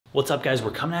What's up, guys?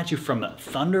 We're coming at you from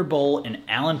Thunder Bowl in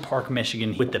Allen Park,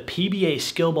 Michigan with the PBA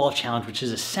Skill Ball Challenge, which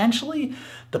is essentially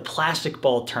the plastic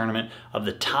ball tournament of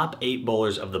the top 8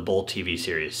 bowlers of the Bowl TV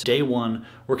series. Day one,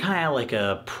 we're kind of at like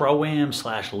a pro-am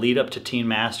 / lead up to Teen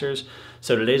Masters.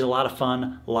 So today's a lot of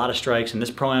fun, a lot of strikes, and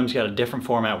this pro-am's got a different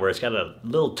format where it's got a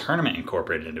little tournament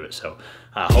incorporated into it. So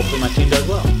hopefully my team does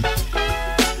well.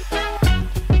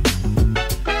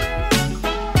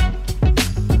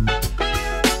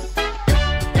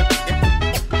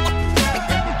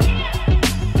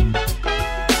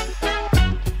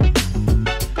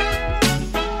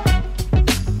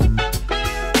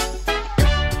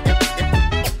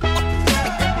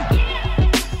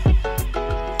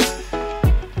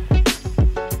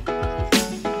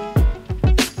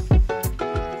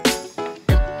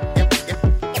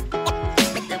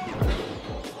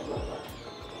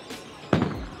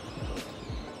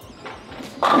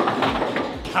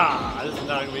 This is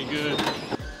not gonna be good.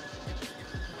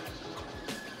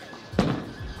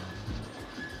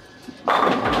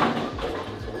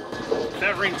 If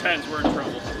that ring 10s, we're in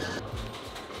trouble.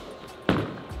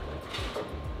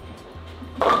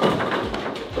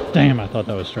 Damn, I thought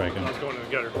that was striking. I was going to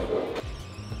the gutter.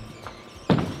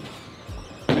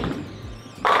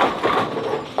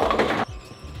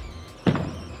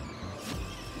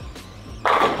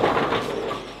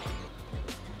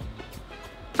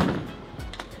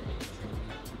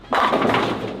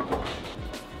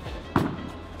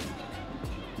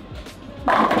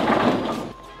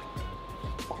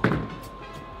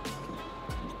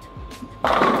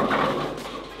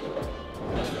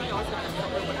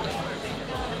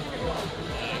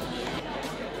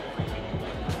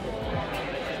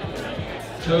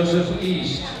 Joseph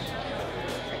East.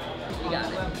 You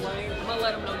got it. I'm gonna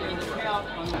let them know you're in the count.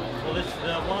 Well, the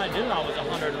one I did on was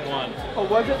 101. Oh,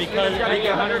 was it? Because you gotta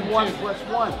get 101 plus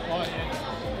 1.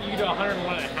 You can do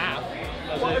 101 and a half.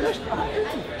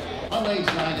 On lanes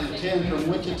 9 and 10 from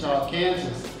Wichita,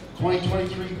 Kansas.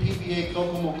 2023 PBA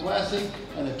Kokomo Classic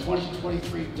and the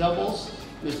 2023 doubles,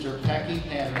 Mr. Packy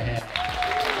Hanrahan.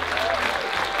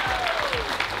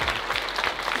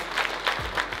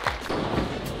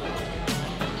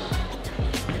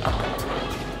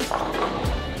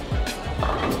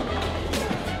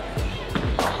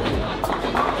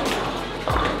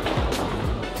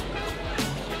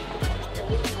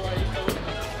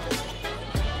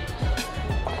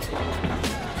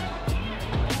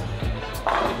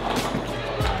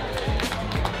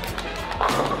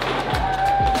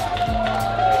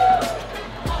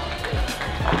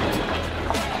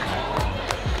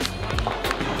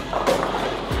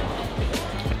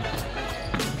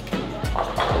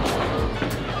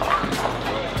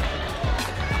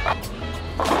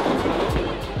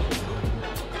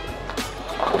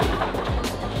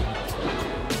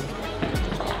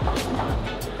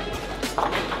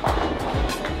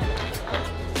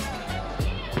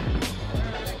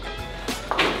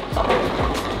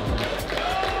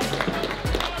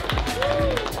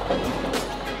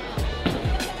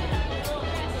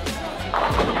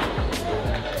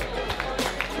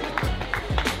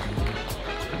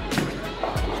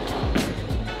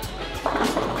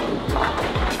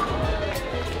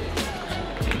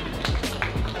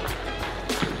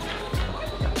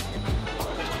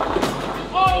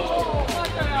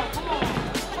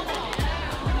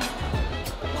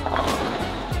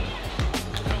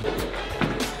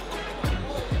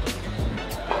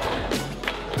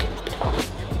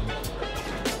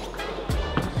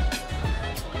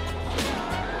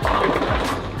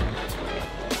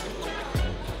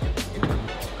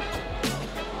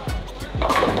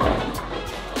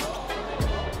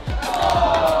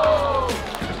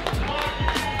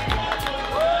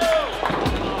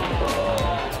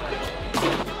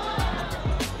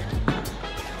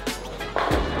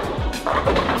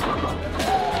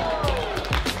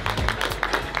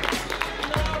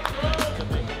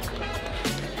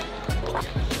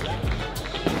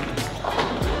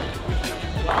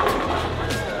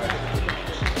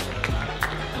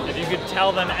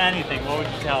 Tell them anything, what would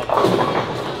you tell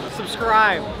them?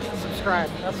 Subscribe. Subscribe.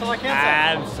 That's all I can say.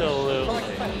 Absolutely.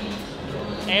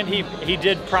 And he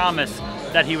did promise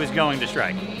that he was going to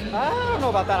strike. I don't know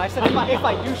about that. I said if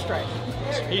I do strike.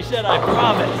 He said, I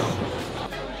promise.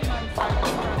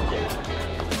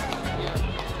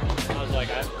 I was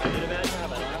like, I did a bad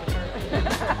job. I don't have a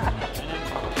turn.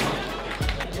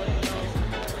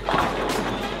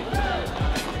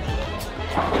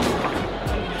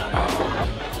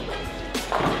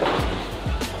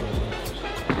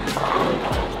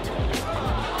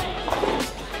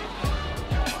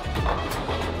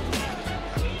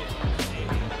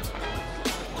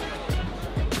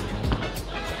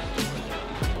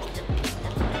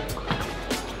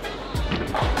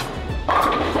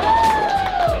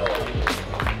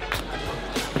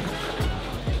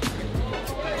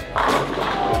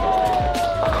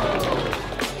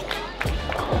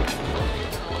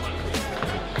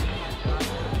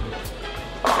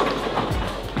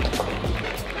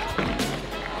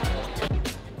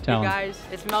 Tell Hey him. guys,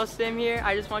 it's Mel Sim here.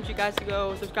 I just want you guys to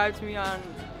go subscribe to me on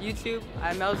YouTube.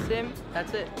 I'm Mel Sim.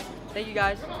 That's it. Thank you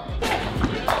guys.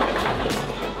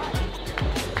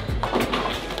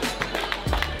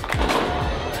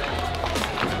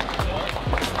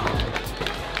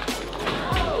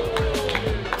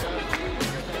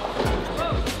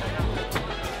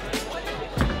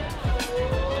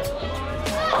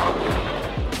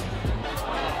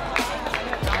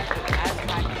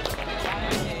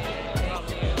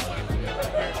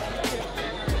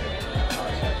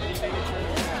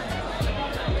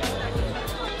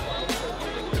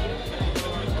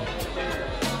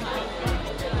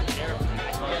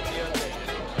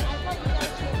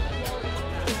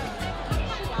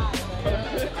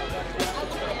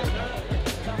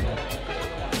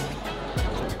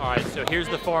 All right, so here's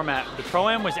the format. The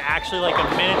Pro-Am was actually like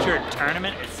a miniature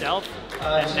tournament itself,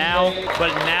 but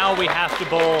now we have to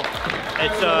bowl.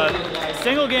 It's a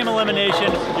single game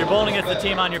elimination. You're bowling against the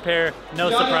team on your pair. No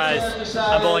surprise,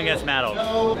 I'm bowling against Matt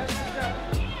Oak.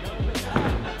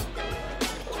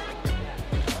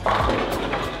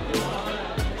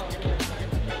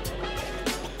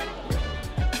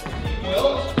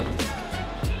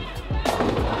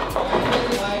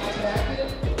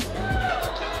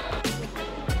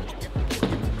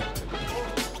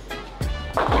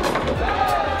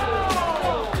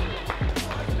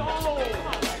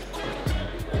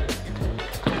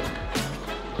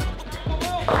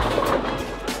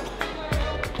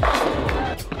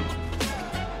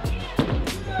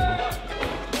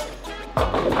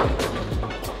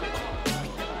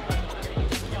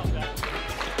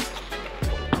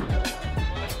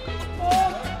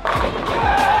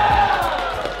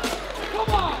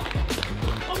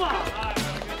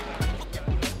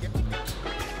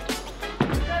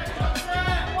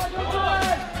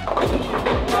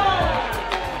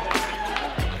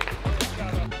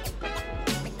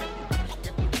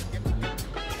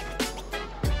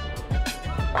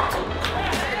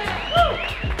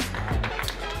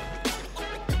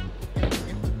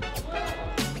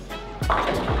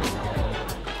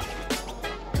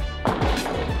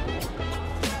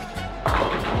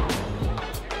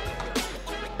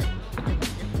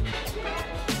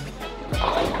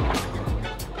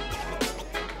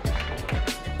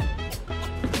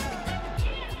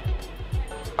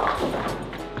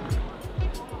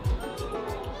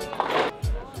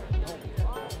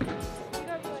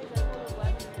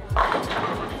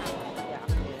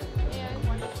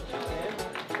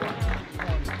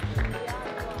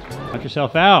 Knock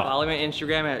yourself out. Follow me on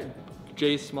Instagram at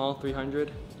jsmall300.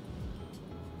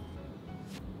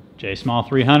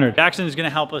 JSmall300. Jackson is gonna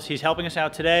help us. He's helping us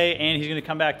out today, and he's gonna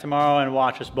come back tomorrow and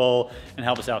watch us bowl and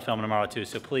help us out filming tomorrow too.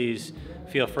 So please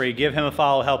feel free, give him a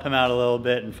follow, help him out a little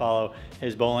bit, and follow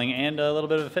his bowling and a little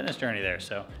bit of a fitness journey there.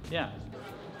 So yeah.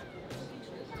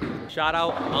 Shout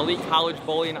out Elite College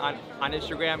Bowling on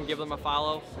Instagram. Give them a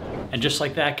follow. And just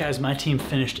like that, guys, my team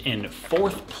finished in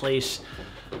 4th place.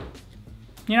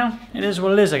 You know, it is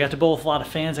what it is. I got to bowl with a lot of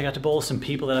fans. I got to bowl with some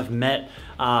people that I've met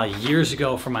years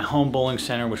ago from my home bowling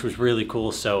center, which was really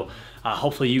cool. So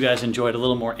hopefully you guys enjoyed a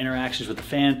little more interactions with the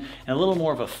fan and a little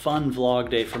more of a fun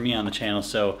vlog day for me on the channel.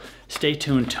 So stay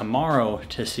tuned tomorrow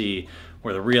to see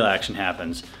where the real action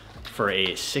happens for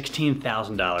a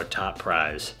 $16,000 top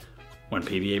prize when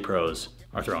PBA pros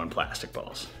are throwing plastic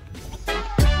balls.